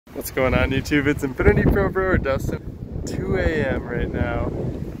What's going on YouTube? It's Infinity Pro Bro or Dustin. 2 a.m. right now,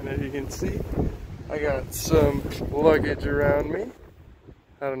 and as you can see, I got some luggage around me.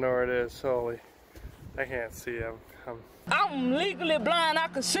 I don't know where it is. Holy, I can't see. I'm legally blind. I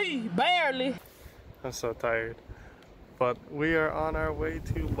can see barely. I'm so tired. But we are on our way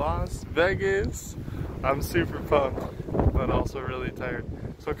to Las Vegas. I'm super pumped, but also really tired.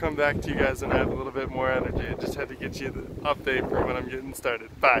 So I'll come back to you guys when I have a little bit more energy. I just had to get you the update for when I'm getting started.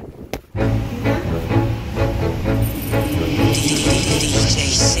 Bye.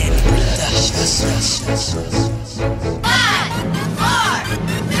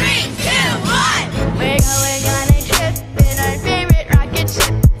 We're going on a trip in our favorite rocket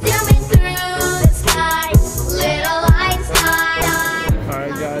ship, zooming through the sky, little Einstein.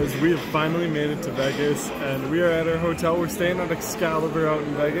 Alright guys, we have finally made it to Vegas, and we are at our hotel. We're staying at Excalibur out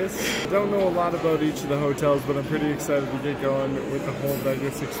in Vegas. Don't know a lot about each of the hotels, but I'm pretty excited to get going with the whole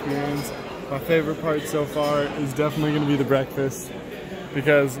Vegas experience. My favorite part so far is definitely going to be the breakfast,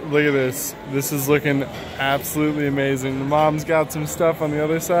 because look at this. This is looking absolutely amazing. The mom's got some stuff on the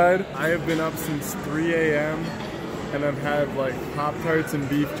other side. I have been up since 3 a.m. and I've had like Pop-Tarts and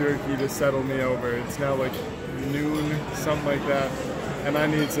beef jerky to settle me over. It's now like noon, something like that, and I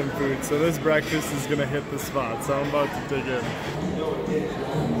need some food. So this breakfast is gonna hit the spot, so I'm about to dig in.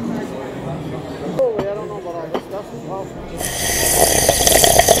 Holy, I don't know about all this stuff.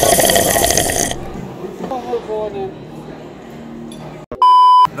 Well, we're going in.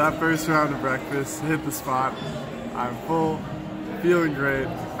 That first round of breakfast hit the spot. I'm full, feeling great.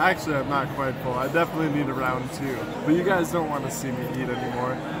 Actually, I'm not quite full. I definitely need a round two. But you guys don't want to see me eat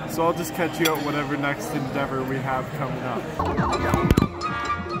anymore, so I'll just catch you at whatever next endeavor we have coming up.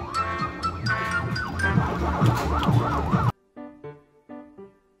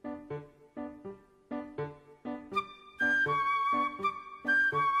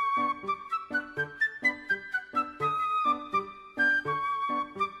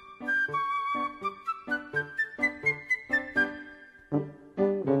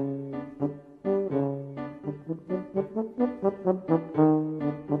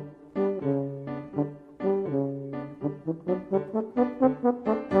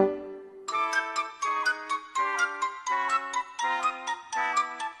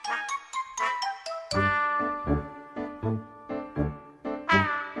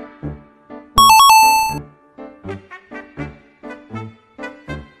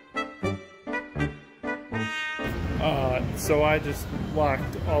 So I just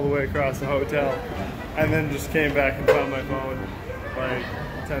walked all the way across the hotel and then just came back and found my phone like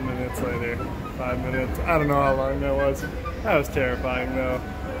 10 minutes later, 5 minutes. I don't know how long that was. That was terrifying though.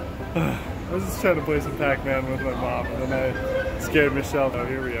 I was just trying to play some Pac-Man with my mom, and then I scared Michelle. Oh,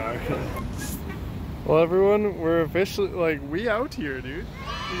 here we are. Well everyone, we're officially, like, we out here, dude.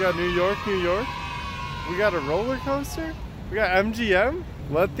 We got New York, New York. We got a roller coaster. We got MGM.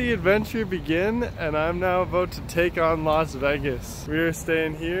 Let the adventure begin, and I'm now about to take on Las Vegas. We are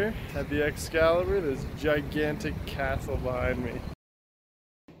staying here at the Excalibur, this gigantic castle behind me.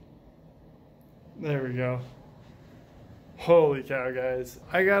 There we go. Holy cow, guys.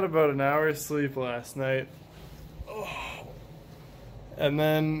 I got about an hour's sleep last night. Oh. And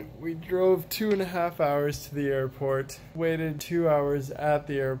then we drove 2.5 hours to the airport, waited 2 hours at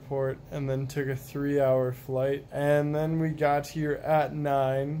the airport, and then took a 3-hour flight. And then we got here at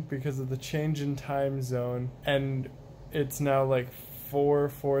 9 because of the change in time zone. And it's now like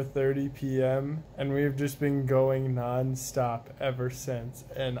 4:30 p.m. and we've just been going non-stop ever since.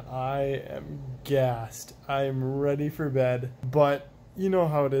 And I am gassed. I am ready for bed. But you know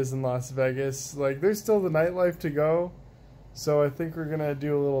how it is in Las Vegas. Like, there's still the nightlife to go. So I think we're gonna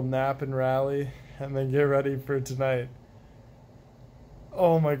do a little nap and rally and then get ready for tonight.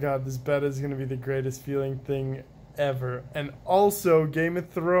 Oh my god, this bed is gonna be the greatest feeling thing ever. And also, Game of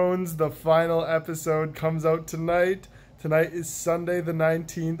Thrones, the final episode, comes out tonight. Tonight is Sunday the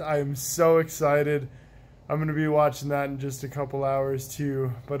 19th. I am so excited. I'm gonna be watching that in just a couple hours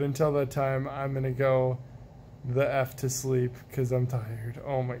too. But until that time, I'm gonna go the F to sleep because I'm tired.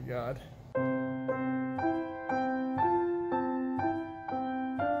 Oh my god.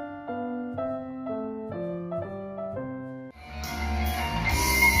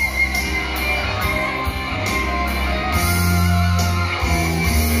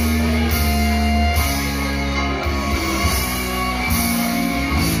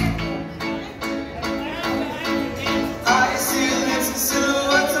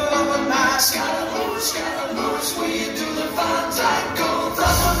 Scaramouche, Scaramouche, we do the fun time, go,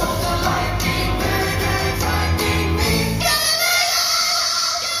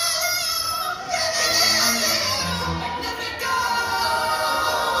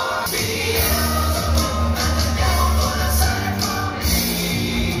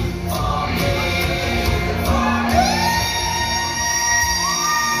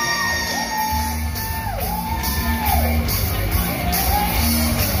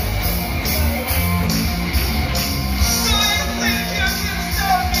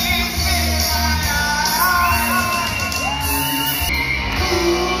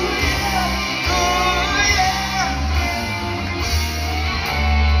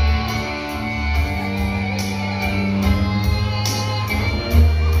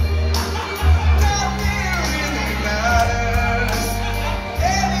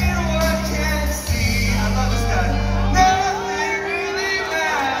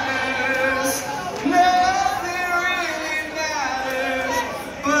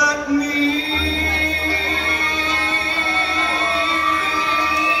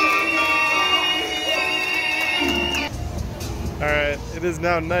 is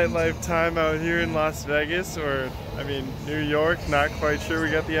now nightlife time out here in Las Vegas, or I mean New York, not quite sure.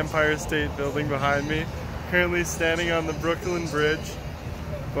 We got the Empire State Building behind me. Currently standing on the Brooklyn Bridge.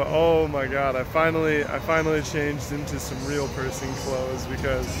 But oh my god, I finally changed into some real person clothes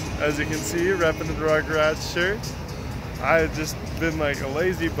because as you can see, repping the Rugrats shirt. I had just been like a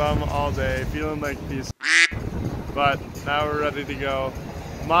lazy bum all day, feeling like a piece of but now we're ready to go.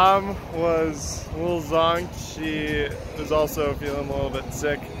 Mom was a little zonked. She was also feeling a little bit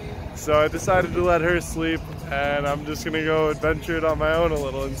sick. So I decided to let her sleep and I'm just gonna go adventure it on my own a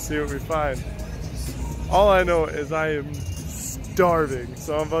little and see what we find. All I know is I am starving,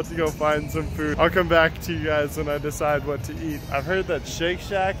 so I'm about to go find some food. I'll come back to you guys when I decide what to eat. I've heard that Shake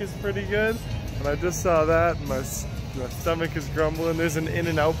Shack is pretty good and I just saw that and my stomach is grumbling. There's an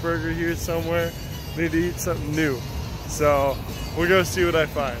In-N-Out burger here somewhere. Need to eat something new. So we'll go see what I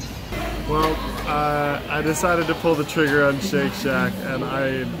find. Well, I decided to pull the trigger on Shake Shack and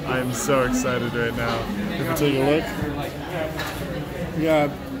I'm so excited right now. If you take a look, we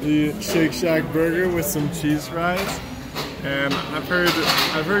got the Shake Shack burger with some cheese fries. And I've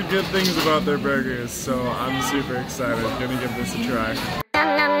heard good things about their burgers, so I'm super excited. Gonna give this a try.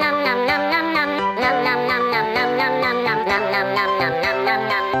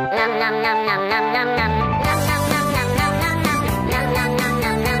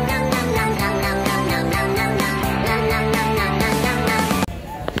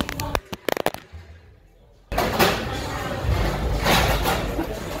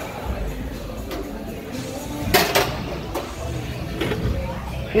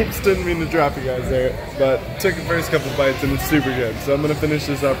 Oops, didn't mean to drop you guys there, but took the first couple bites and it's super good. So I'm gonna finish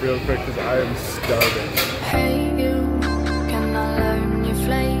this up real quick because I am starving. Hey you, can I learn your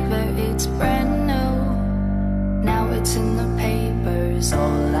flavor? It's brand new. Now it's in the papers,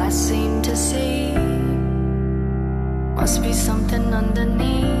 all I seem to see. Must be something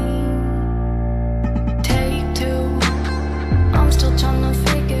underneath. Take two, I'm still trying to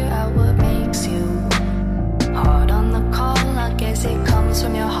figure out what makes you hard on the call. I guess it comes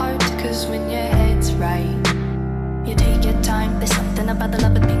from your heart, cause when your head's right, you take your time. There's something about the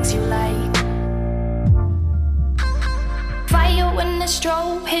love of things you like. Fire when the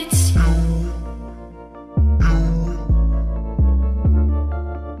strobe hits you.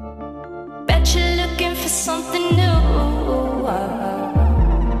 Bet you're looking for something new.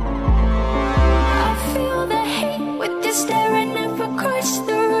 I feel the hate with you staring across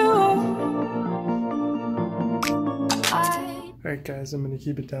the room. Alright guys, I'm going to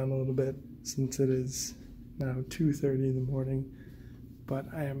keep it down a little bit since it is now 2:30 in the morning, but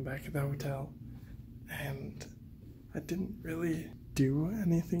I am back at the hotel and I didn't really do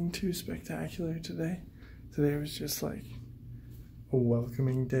anything too spectacular today. Today was just like a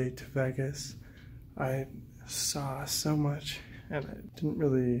welcoming day to Vegas. I saw so much and I didn't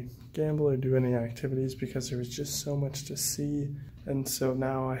really gamble or do any activities because there was just so much to see, and so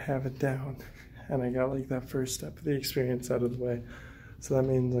now I have it down. And I got like that first step of the experience out of the way. So that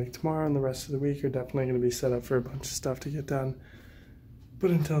means like tomorrow and the rest of the week are definitely going to be set up for a bunch of stuff to get done.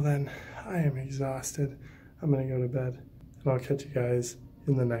 But until then, I am exhausted. I'm going to go to bed and I'll catch you guys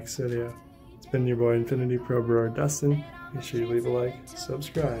in the next video. It's been your boy Infinity Pro Bro Dustin. Make sure you leave a like,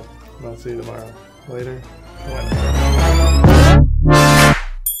 subscribe, and I'll see you tomorrow. Later.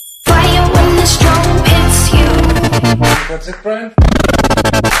 Fire when the strobe hits you. That's it, Brian?